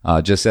are?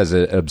 Just as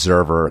an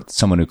observer,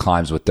 someone who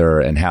climbs with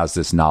her and has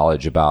this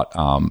knowledge about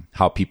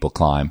how people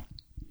climb.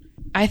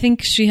 I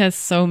think she has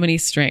so many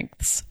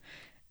strengths.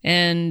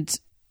 And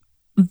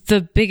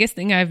the biggest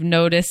thing I've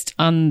noticed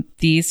on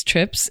these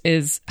trips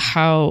is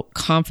how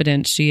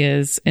confident she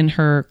is in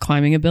her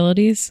climbing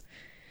abilities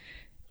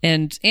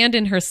and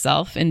in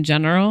herself in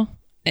general.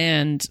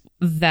 And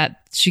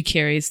that she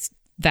carries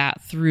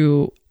that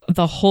through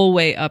the whole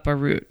way up a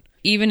route.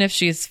 Even if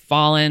she's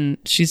fallen,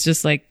 she's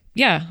just like,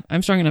 yeah,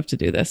 I'm strong enough to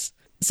do this.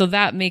 So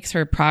that makes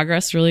her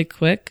progress really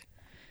quick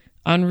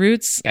on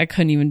routes. I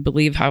couldn't even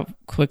believe how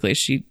quickly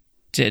she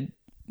did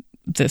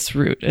this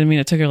route. I mean,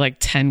 it took her like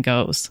 10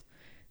 goes.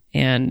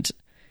 And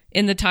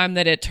in the time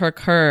that it took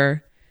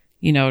her,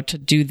 to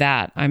do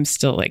that, I'm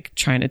still like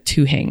trying to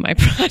two-hang my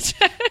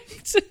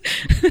project.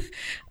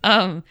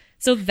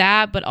 So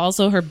that, but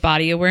also her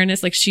body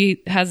awareness. Like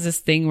she has this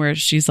thing where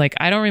she's like,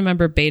 I don't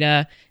remember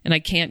beta and I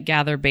can't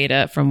gather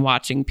beta from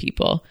watching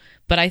people.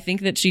 But I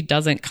think that she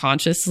doesn't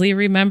consciously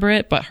remember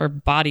it, but her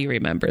body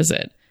remembers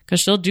it because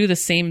she'll do the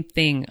same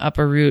thing up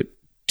a route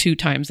 2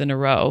 times in a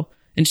row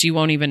and she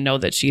won't even know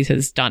that she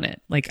has done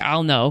it. Like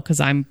I'll know because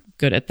I'm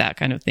good at that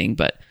kind of thing.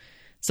 But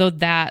so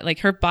that like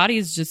her body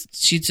is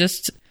she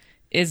just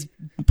is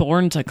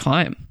born to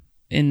climb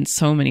in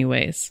so many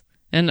ways.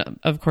 And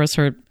of course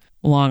her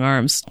long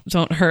arms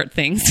don't hurt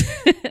things.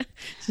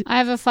 I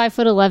have a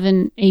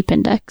 5'11" ape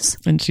index.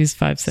 And she's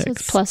 5'6". So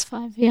it's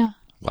 +5, yeah.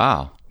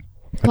 Wow.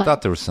 I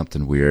thought there was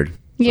something weird.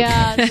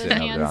 Yeah,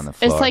 on the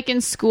floor. It's like in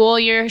school,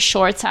 your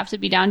shorts have to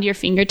be down to your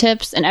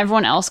fingertips, and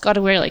everyone else got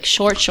to wear like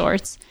short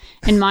shorts,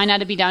 and mine had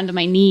to be down to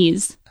my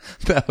knees.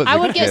 I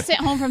would get sent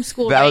home from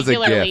school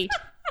regularly.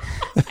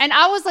 And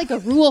I was like a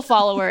rule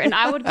follower, and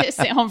I would get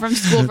sent home from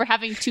school for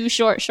having too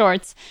short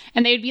shorts,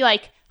 and they'd be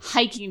like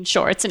hiking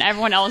shorts, and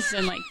everyone else is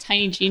in like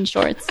tiny jean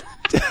shorts.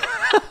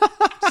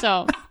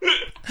 So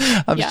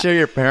I'm sure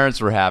your parents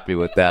were happy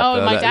with that. Oh,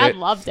 though, my dad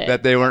loved it.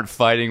 That they weren't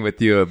fighting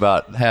with you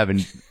about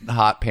having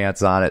hot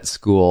pants on at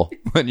school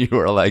when you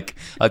were like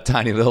a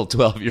tiny little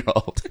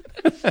 12-year-old.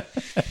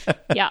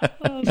 Yeah.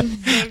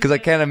 Because I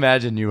can't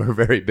imagine you were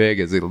very big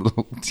as a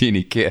little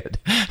teeny kid.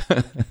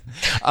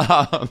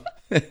 Yeah.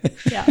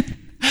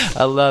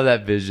 I love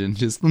that vision.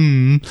 Just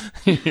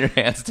your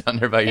hands down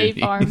there by your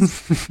knees.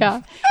 Arms.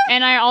 Yeah.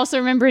 And I also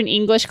remember in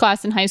English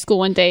class in high school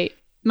one day,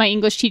 my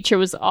English teacher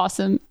was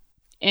awesome.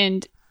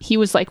 And he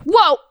was like,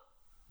 whoa,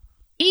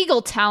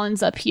 eagle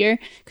talons up here.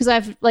 Because I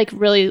have like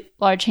really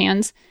large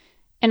hands.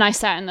 And I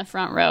sat in the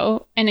front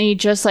row. And he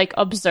just like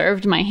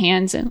observed my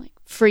hands and like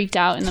freaked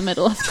out in the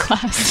middle of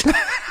class.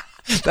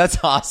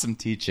 That's awesome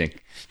teaching.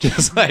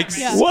 Just like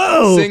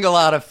Whoa. single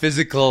out a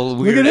physical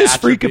weird Look at this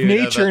freak of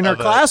attribute nature in our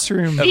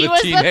classroom. Of He a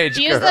was teenage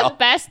girl. the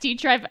best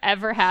teacher I've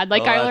ever had.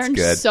 Like, Oh, I that's learned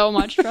good. so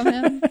much from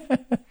him.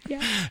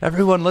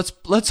 Everyone, let's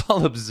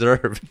all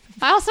observe.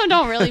 I also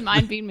don't really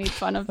mind being made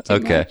fun of too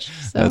much.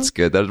 So. That's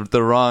good.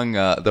 The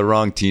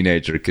wrong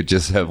teenager could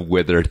just have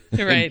withered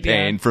Right, in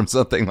pain yeah. from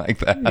something like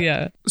that.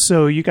 Yeah.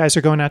 So you guys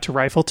are going out to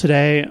rifle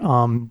today,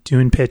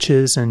 doing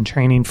pitches and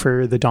training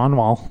for the Dawn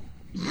Wall.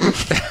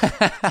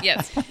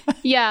 Yes.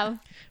 Yeah.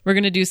 We're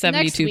going to do Next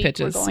 72 week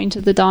pitches. we're going to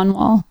the Dawn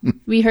Wall.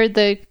 We heard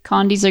the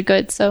condies are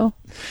good, so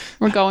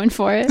we're going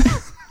for it.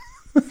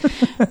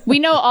 We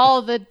know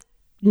all the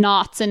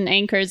knots and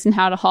anchors and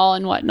how to haul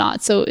and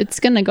whatnot, so it's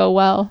going to go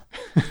well.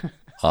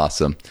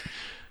 Awesome.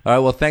 All right.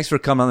 Well, thanks for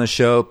coming on the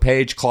show.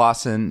 Paige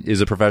Claassen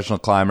is a professional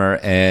climber,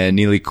 and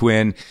Neely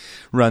Quinn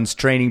runs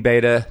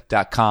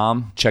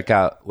trainingbeta.com. Check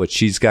out what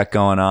she's got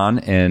going on.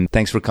 And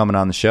thanks for coming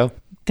on the show.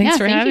 Thanks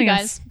for thank having you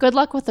us. guys. Good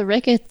luck with the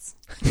rickets.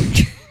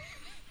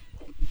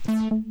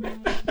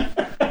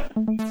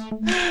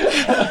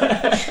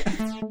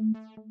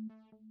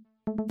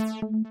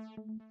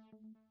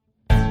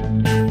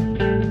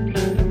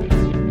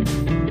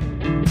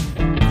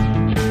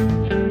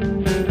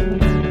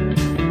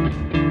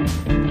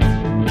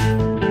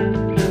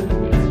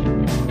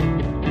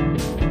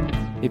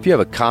 If you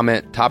have a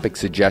comment, topic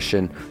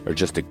suggestion, or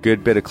just a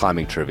good bit of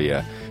climbing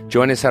trivia,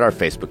 join us at our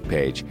Facebook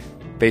page,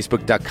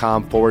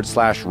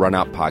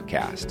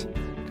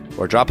 facebook.com/runoutpodcast.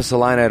 Or drop us a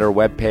line at our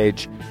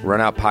webpage,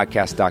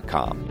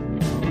 runoutpodcast.com.